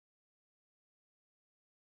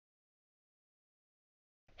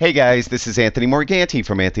Hey guys, this is Anthony Morganti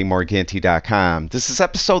from AnthonyMorganti.com. This is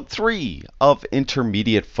episode 3 of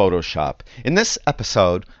Intermediate Photoshop. In this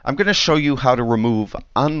episode, I'm going to show you how to remove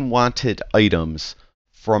unwanted items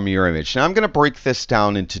from your image. Now I'm going to break this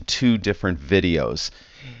down into 2 different videos.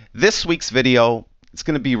 This week's video is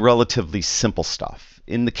going to be relatively simple stuff.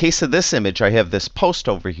 In the case of this image, I have this post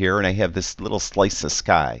over here and I have this little slice of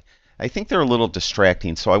sky. I think they're a little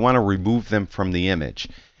distracting, so I want to remove them from the image.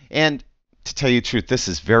 And to tell you the truth, this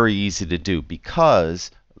is very easy to do because,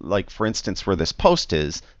 like for instance where this post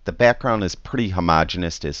is, the background is pretty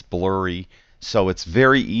homogeneous, it's blurry, so it's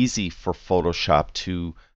very easy for Photoshop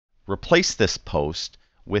to replace this post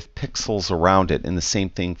with pixels around it, and the same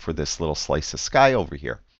thing for this little slice of sky over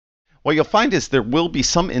here. What you'll find is there will be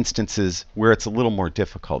some instances where it's a little more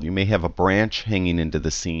difficult. You may have a branch hanging into the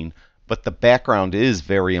scene, but the background is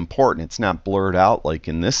very important. It's not blurred out like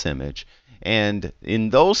in this image. And in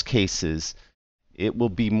those cases, it will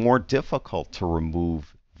be more difficult to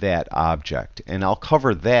remove that object. And I'll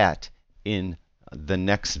cover that in the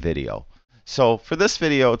next video. So for this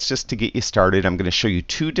video, it's just to get you started. I'm going to show you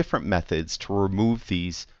 2 different methods to remove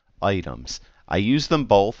these items. I use them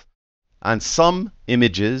both. On some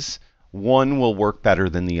images, one will work better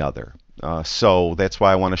than the other. So that's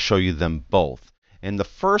why I want to show you them both. And the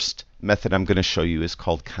first method I'm going to show you is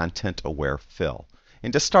called Content Aware Fill.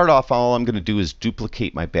 And to start off, all I'm going to do is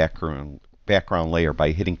duplicate my background layer by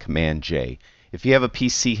hitting Command J. If you have a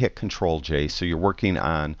PC, hit Control J, so you're working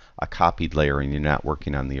on a copied layer and you're not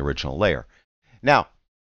working on the original layer. Now,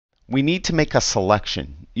 we need to make a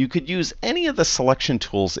selection. You could use any of the selection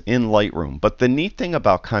tools in Lightroom, but the neat thing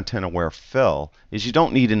about Content Aware Fill is you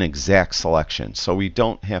don't need an exact selection. So we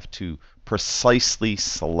don't have to precisely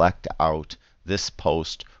select out this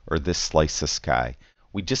post or this slice of sky.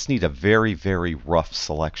 We just need a very, very rough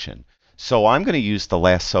selection. So I'm going to use the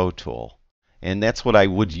Lasso Tool. And that's what I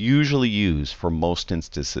would usually use for most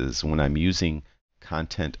instances when I'm using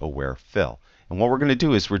Content Aware Fill. And what we're going to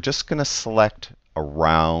do is we're just going to select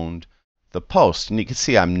around the post. And you can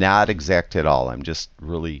see I'm not exact at all. I'm just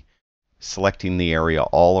really selecting the area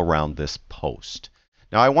all around this post.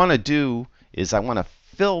 Now I want to do is I want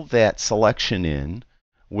to fill that selection in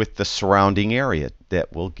with the surrounding area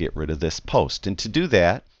that will get rid of this post. And to do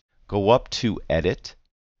that, go up to Edit,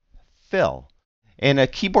 Fill. And a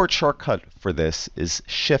keyboard shortcut for this is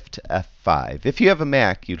Shift F5. If you have a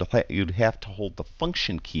Mac, you'd have to hold the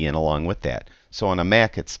Function key in along with that. So on a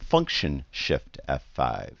Mac, it's Function Shift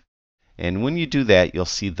F5. And when you do that, you'll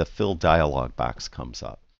see the Fill dialog box comes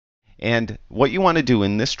up. And what you want to do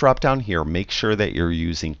in this drop down here, make sure that you're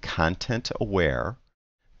using Content Aware.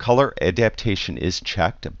 Color adaptation is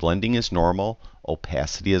checked, blending is normal,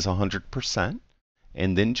 opacity is 100%,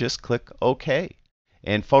 and then just click OK.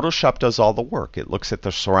 And Photoshop does all the work. It looks at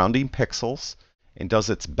the surrounding pixels and does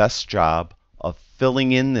its best job of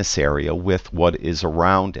filling in this area with what is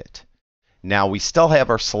around it. Now we still have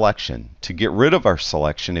our selection. To get rid of our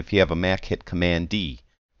selection, if you have a Mac, hit Command D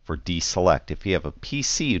for deselect. If you have a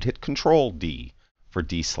PC, you'd hit Control D for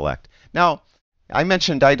deselect. Now, I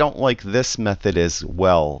mentioned I don't like this method as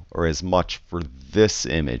well or as much for this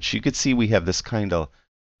image. You can see we have this kind of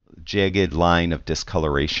jagged line of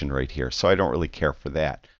discoloration right here, so I don't really care for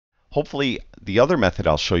that. Hopefully the other method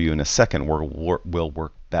I'll show you in a second will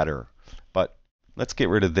work better. But let's get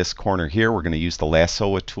rid of this corner here. We're going to use the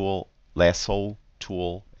Lasso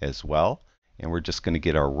Tool as well, and we're just going to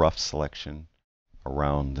get our rough selection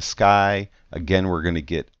around the sky. Again, we're going to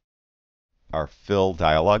get our Fill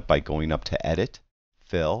dialog by going up to Edit,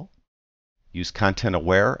 Fill, use Content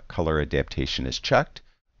Aware, color adaptation is checked,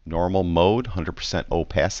 normal mode, 100%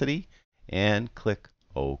 opacity, and click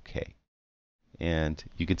OK. And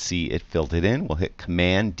you can see it filled it in. We'll hit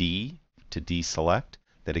Command D to deselect.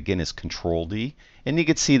 That again is Control D. And you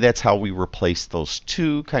can see that's how we replace those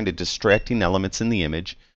 2 kind of distracting elements in the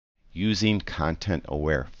image using Content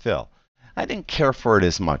Aware Fill. I didn't care for it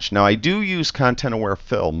as much. Now I do use Content Aware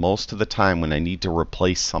Fill most of the time when I need to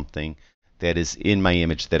replace something that is in my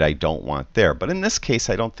image that I don't want there. But in this case,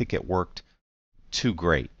 I don't think it worked too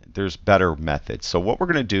great. There's better methods. So what we're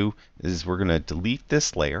going to do is we're going to delete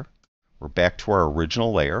this layer. We're back to our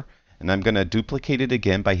original layer. And I'm going to duplicate it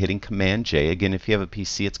again by hitting Command J. Again, if you have a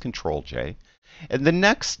PC, it's Control J. And the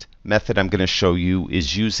next method I'm going to show you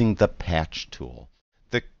is using the Patch tool.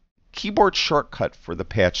 Keyboard shortcut for the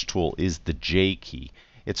Patch tool is the J key.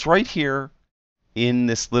 It's right here in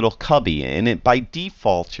this little cubby, and by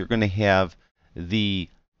default you're going to have the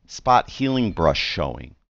spot healing brush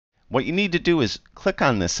showing. What you need to do is click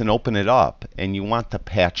on this and open it up, and you want the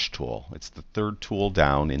Patch tool. It's the 3rd tool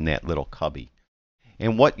down in that little cubby.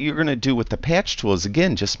 And what you're going to do with the Patch tool is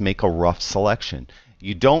again just make a rough selection.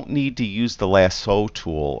 You don't need to use the Lasso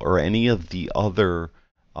tool or any of the other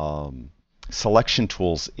selection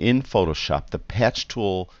tools in Photoshop. The patch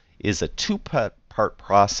tool is a two-part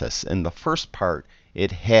process. In the first part,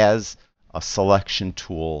 it has a selection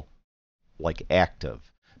tool like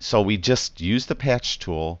active. So we just use the patch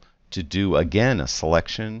tool to do, again, a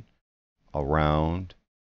selection around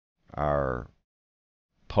our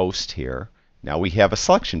post here. Now we have a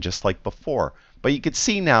selection just like before. But you can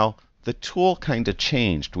see now the tool kind of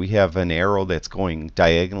changed. We have an arrow that's going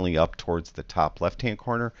diagonally up towards the top left-hand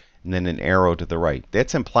corner, and then an arrow to the right.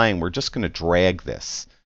 That's implying we're just going to drag this.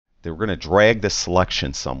 We're going to drag this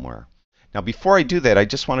selection somewhere. Now before I do that, I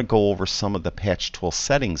just want to go over some of the patch tool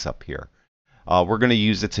settings up here. We're going to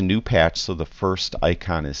use it's a new patch, so the first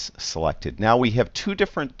icon is selected. Now we have two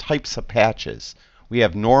different types of patches. We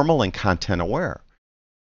have normal and content aware.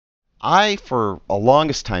 I, for a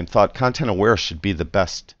longest time, thought content aware should be the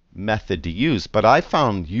best method to use, but I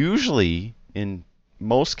found usually, in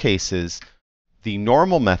most cases, the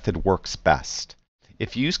normal method works best.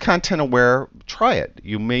 If you use content aware, try it.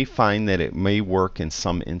 You may find that it may work in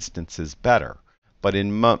some instances better. But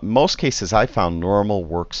in most cases, I found normal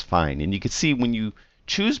works fine. And you can see when you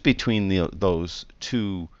choose between those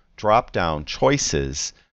two drop-down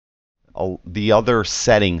choices, the other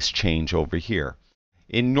settings change over here.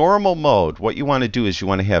 In normal mode, what you want to do is you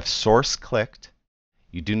want to have source clicked.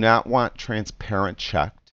 You do not want transparent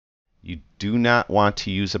checked. You do not want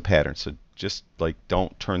to use a pattern. So just like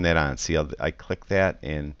don't turn that on. See how I click that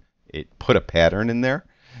and it put a pattern in there?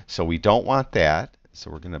 So we don't want that. So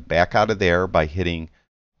we're going to back out of there by hitting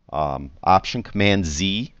Option Command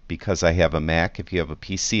Z because I have a Mac. If you have a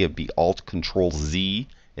PC, it'd be Alt Control Z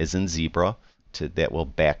as in zebra. That will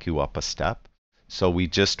back you up a step. So we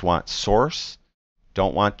just want source.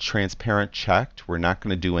 Don't want transparent checked. We're not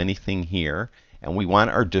going to do anything here. And we want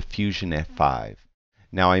our diffusion at 5.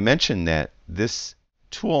 Now I mentioned that this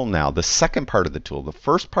tool now, the second part of the tool, the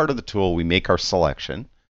first part of the tool, we make our selection.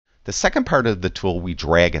 The second part of the tool, we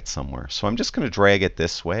drag it somewhere. So I'm just going to drag it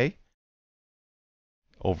this way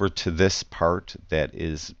over to this part that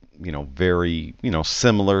is, very,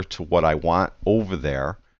 similar to what I want over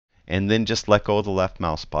there. And then just let go of the left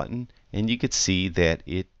mouse button. And you can see that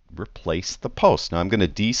it replaced the post. Now I'm going to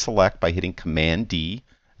deselect by hitting Command D.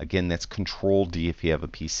 Again, that's Control D if you have a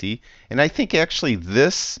PC. And I think actually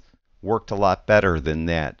this worked a lot better than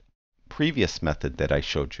that previous method that I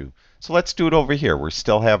showed you. So let's do it over here. We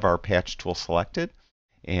still have our patch tool selected,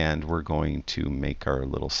 and we're going to make our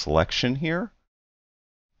little selection here.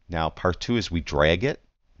 Now part 2 is we drag it.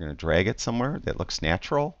 We're going to drag it somewhere that looks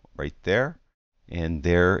natural, right there. And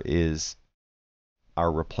there is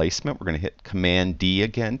our replacement. We're going to hit Command D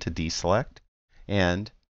again to deselect.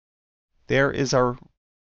 And there is our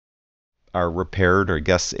repaired, or I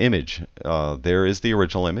guess, image. There is the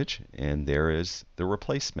original image, and there is the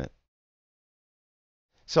replacement.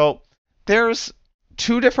 So there's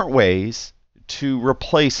two different ways to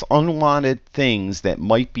replace unwanted things that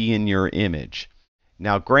might be in your image.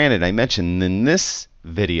 Now granted, I mentioned in this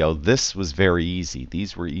video, this was very easy.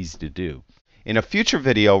 These were easy to do. In a future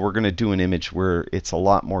video, we're going to do an image where it's a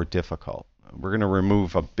lot more difficult. We're going to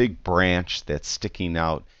remove a big branch that's sticking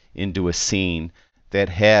out into a scene that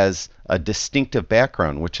has a distinctive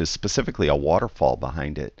background, which is specifically a waterfall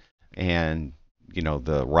behind it. And,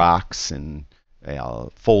 the rocks and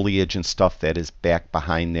foliage and stuff that is back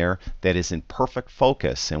behind there that is in perfect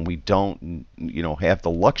focus, and we don't have the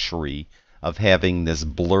luxury of having this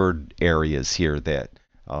blurred areas here that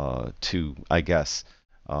to I guess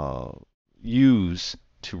use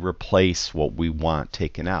to replace what we want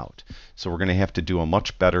taken out. So we're going to have to do a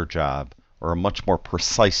much better job, or a much more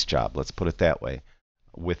precise job, let's put it that way,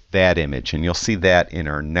 with that image, and you'll see that in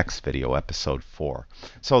our next video, episode 4.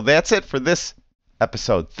 So that's it for this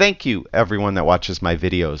episode. Thank you, everyone that watches my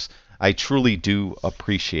videos. I truly do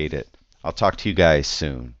appreciate it. I'll talk to you guys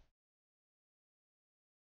soon.